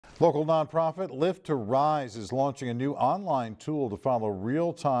Local nonprofit Lift to Rise is launching a new online tool to follow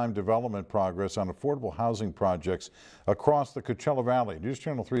real-time development progress on affordable housing projects across the Coachella Valley. News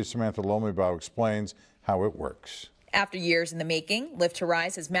Channel 3's Samantha Lomibao explains how it works. After years in the making, Lift to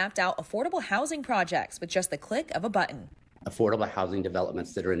Rise has mapped out affordable housing projects with just the click of a button. Affordable housing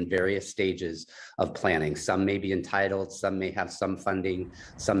developments that are in various stages of planning. Some may be entitled, some may have some funding,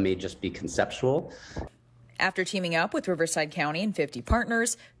 some may just be conceptual. After teaming up with Riverside County and 50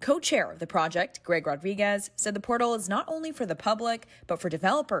 partners, co-chair of the project, Greg Rodriguez, said the portal is not only for the public, but for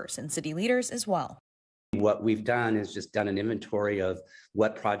developers and city leaders as well. What we've done is just done an inventory of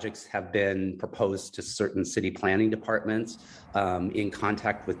what projects have been proposed to certain city planning departments, in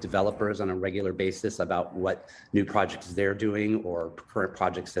contact with developers on a regular basis about what new projects they're doing or current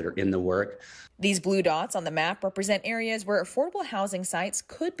projects that are in the work. These blue dots on the map represent areas where affordable housing sites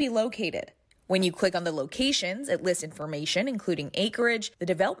could be located. When you click on the locations, it lists information including acreage, the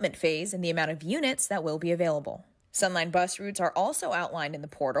development phase, and the amount of units that will be available. Sunline bus routes are also outlined in the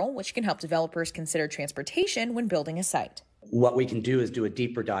portal, which can help developers consider transportation when building a site. What we can do is do a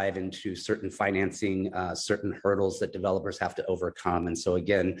deeper dive into certain financing, certain hurdles that developers have to overcome. And so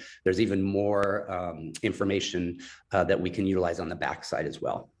again, there's even more information that we can utilize on the backside as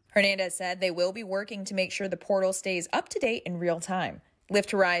well. Hernandez said they will be working to make sure the portal stays up to date in real time.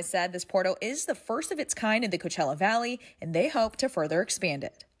 Lift to Rise said this portal is the first of its kind in the Coachella Valley, and they hope to further expand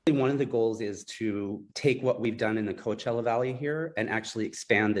it. One of the goals is to take what we've done in the Coachella Valley here and actually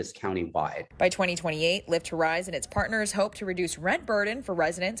expand this county-wide. By 2028, Lift to Rise and its partners hope to reduce rent burden for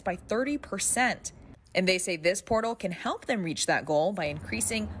residents by 30%. And they say this portal can help them reach that goal by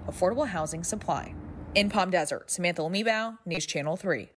increasing affordable housing supply. In Palm Desert, Samantha Lomibao, News Channel 3.